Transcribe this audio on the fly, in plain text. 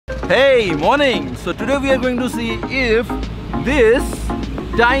Hey, morning! So today we are going to see if this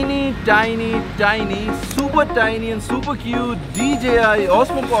tiny, super tiny and super cute DJI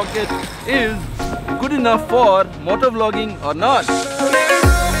Osmo Pocket is good enough for motovlogging or not.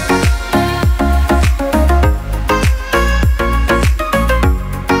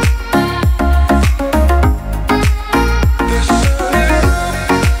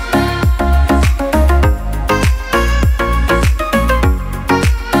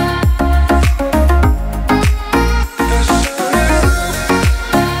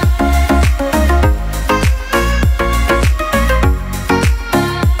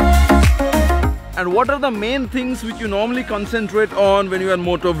 And what are the main things which you normally concentrate on when you are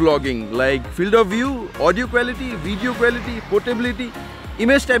motovlogging? Like field of view, audio quality, video quality, portability,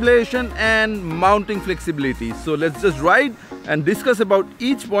 image stabilization and mounting flexibility. So let's just ride and discuss about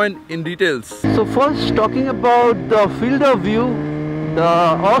each point in details. So first, talking about the field of view, the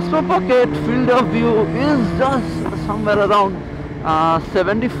Osmo Pocket field of view is just somewhere around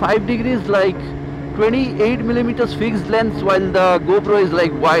 75 degrees, like 28mm fixed lens, while the GoPro is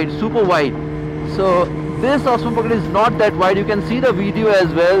like wide, super wide. So this Osmo Pocket is not that wide. You can see the video as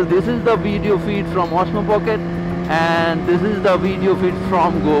well. This is the video feed from Osmo Pocket and this is the video feed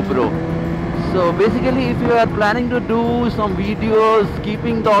from GoPro. So basically, if you are planning to do some videos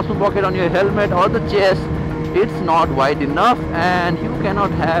keeping the Osmo Pocket on your helmet or the chest, it's not wide enough and you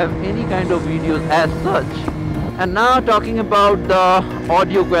cannot have any kind of videos as such. And now talking about the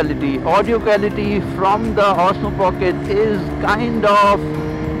audio quality. Audio quality from the Osmo Pocket is kind of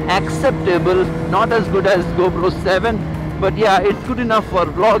acceptable, not as good as GoPro 7, but yeah, it's good enough for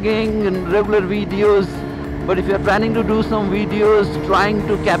vlogging and regular videos. But if you're planning to do some videos trying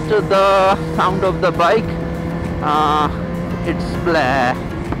to capture the sound of the bike, it's blah.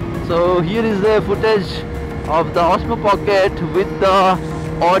 So here is the footage of the Osmo Pocket with the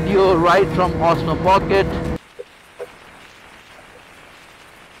audio right from Osmo Pocket.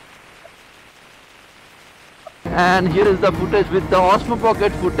 And here is the footage with the Osmo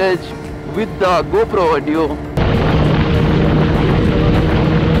Pocket footage with the GoPro audio.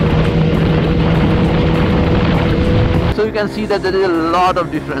 So you can see that there is a lot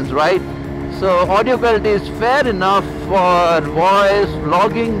of difference, right? So audio quality is fair enough for voice,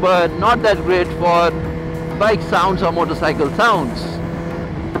 vlogging, but not that great for bike sounds or motorcycle sounds.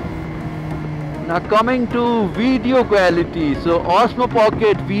 Now coming to video quality, so Osmo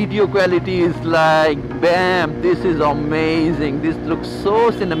Pocket video quality is like bam, this is amazing, this looks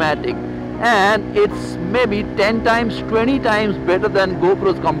so cinematic and it's maybe 10 times, 20 times better than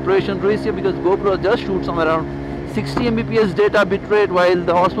GoPro's compression ratio, because GoPro just shoots somewhere around 60 Mbps data bitrate while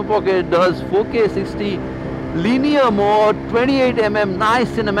the Osmo Pocket does 4K 60 linear mode, 28mm nice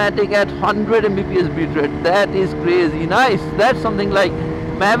cinematic at 100 Mbps bitrate. That is crazy nice. That's something like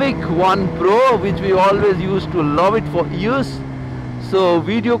Mavic 1 Pro, which we always used to love it for years. So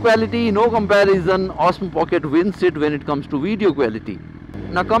video quality, no comparison, Osmo Pocket wins it when it comes to video quality.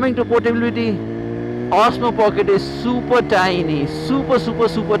 Now coming to portability, Osmo Pocket is super tiny, super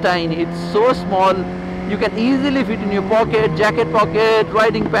tiny. It's so small, you can easily fit in your pocket, jacket pocket,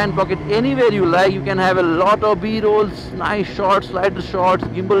 riding pant pocket, anywhere you like. You can have a lot of B-rolls, nice shots, slider shots,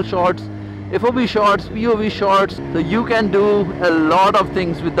 gimbal shots, FOV shots, POV shots. So you can do a lot of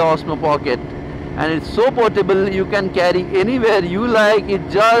things with the Osmo Pocket and it's so portable, you can carry anywhere you like.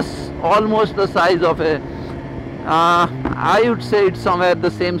 It's just almost the size of a I would say it's somewhere the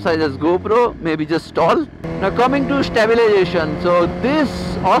same size as GoPro, maybe just tall. Now coming to stabilization, so this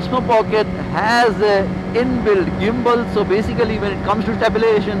Osmo Pocket has a inbuilt gimbal, so basically when it comes to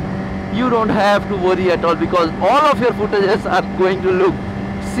stabilization you don't have to worry at all, because all of your footages are going to look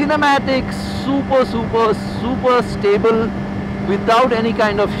cinematic, super stable without any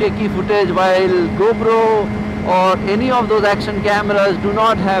kind of shaky footage, while GoPro or any of those action cameras do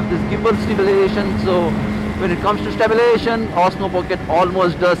not have this gimbal stabilization. So when it comes to stabilization, Osmo Pocket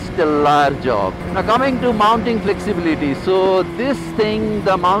almost does stellar job. Now coming to mounting flexibility, so this thing,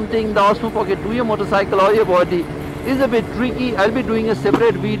 the mounting the Osmo Pocket to your motorcycle or your body is a bit tricky. I'll be doing a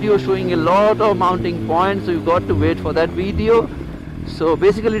separate video showing a lot of mounting points, so you got to wait for that video. So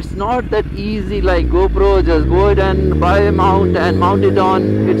basically it's not that easy like GoPro, just go ahead and buy a mount and mount it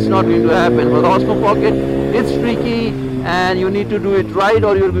on. It's not going to happen. For the Osmo Pocket, it's tricky and you need to do it right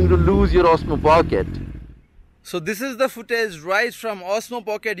or you're going to lose your Osmo Pocket. So this is the footage right from Osmo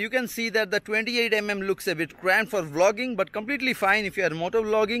Pocket. You can see that the 28mm looks a bit cramped for vlogging, but completely fine if you are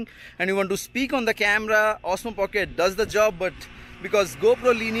motovlogging and you want to speak on the camera. Osmo Pocket does the job, but because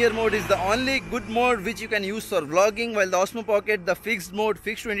GoPro linear mode is the only good mode which you can use for vlogging, while the Osmo Pocket, the fixed mode,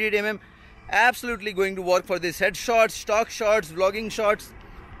 fixed 28mm, absolutely going to work for this headshots, stock shots, vlogging shots.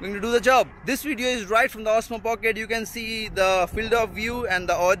 going to do the job. This video is right from the Osmo Pocket. You can see the field of view and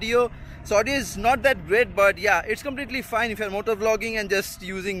the audio. So audio is not that great, but yeah, it's completely fine if you're motovlogging and just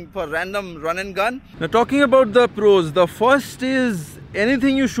using for random run and gun. Now talking about the pros, the first is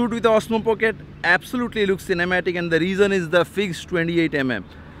anything you shoot with the Osmo Pocket absolutely looks cinematic, and the reason is the fixed 28mm.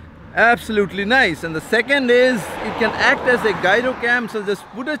 Absolutely nice. And the second is it can act as a gyro cam, so just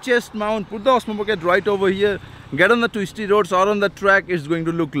put a chest mount, put the Osmo Pocket right over here, get on the twisty roads or on the track, it's going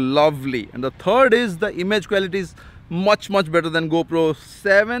to look lovely. And the third is the image quality is much better than GoPro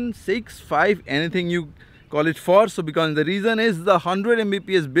 7, 6, 5, anything you call it for. So because the reason is the 100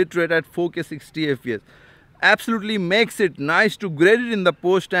 Mbps bitrate at 4K 60 FPS absolutely makes it nice to grade it in the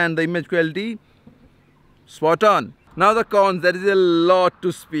post, and the image quality spot on. Now the cons, there is a lot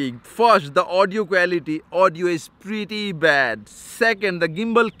to speak. First, the audio quality. Audio is pretty bad. Second, the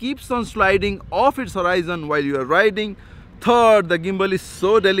gimbal keeps on sliding off its horizon while you are riding. Third, the gimbal is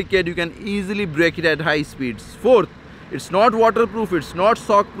so delicate you can easily break it at high speeds. Fourth, it's not waterproof, it's not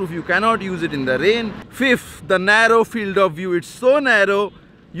shockproof, you cannot use it in the rain. Fifth, the narrow field of view. It's so narrow,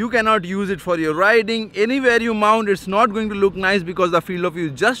 you cannot use it for your riding. Anywhere you mount, it's not going to look nice because the field of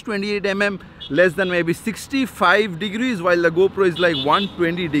view is just 28mm, less than maybe 65 degrees, while the GoPro is like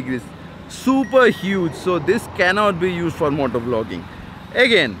 120 degrees. Super huge, so this cannot be used for motovlogging.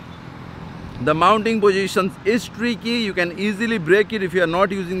 Again, the mounting positions is tricky, you can easily break it if you are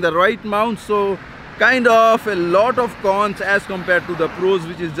not using the right mount. So kind of a lot of cons as compared to the pros,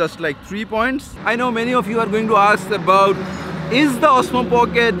 which is just like 3 points. I know many of you are going to ask about, is the Osmo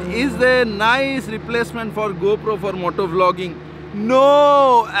Pocket is a nice replacement for GoPro for motovlogging?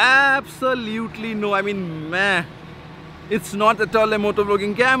 No, absolutely no. I mean, meh. It's not at all a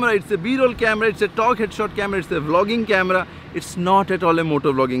motovlogging camera. It's a B-roll camera, it's a talk headshot camera, it's a vlogging camera. It's not at all a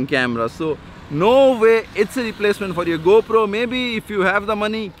motovlogging camera. So no way it's a replacement for your GoPro. Maybe if you have the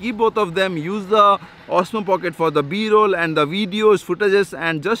money, keep both of them. Use the Osmo Pocket for the B-roll and the videos, footages,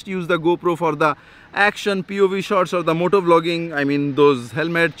 and just use the GoPro for the action POV shots or the motovlogging. I mean, those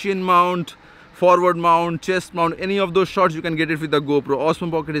helmet, chin mount, forward mount, chest mount, any of those shots you can get it with the GoPro. Osmo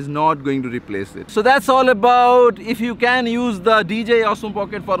Pocket is not going to replace it. So that's all about if you can use the DJI Osmo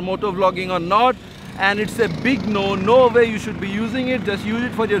Pocket for motovlogging or not. And it's a big no way you should be using it. Just use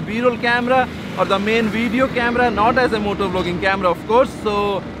it for your B-roll camera or the main video camera, not as a motovlogging camera, of course.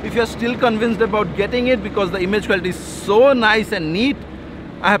 So if you're still convinced about getting it because the image quality is so nice and neat,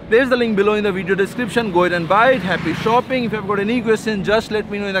 I have placed the link below in the video description. Go ahead and buy it. Happy shopping. If you have got any questions, just let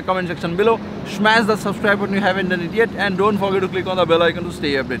me know in the comment section below. Smash the subscribe button if you haven't done it yet, and don't forget to click on the bell icon to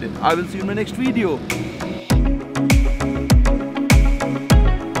stay updated. I will see you in my next video.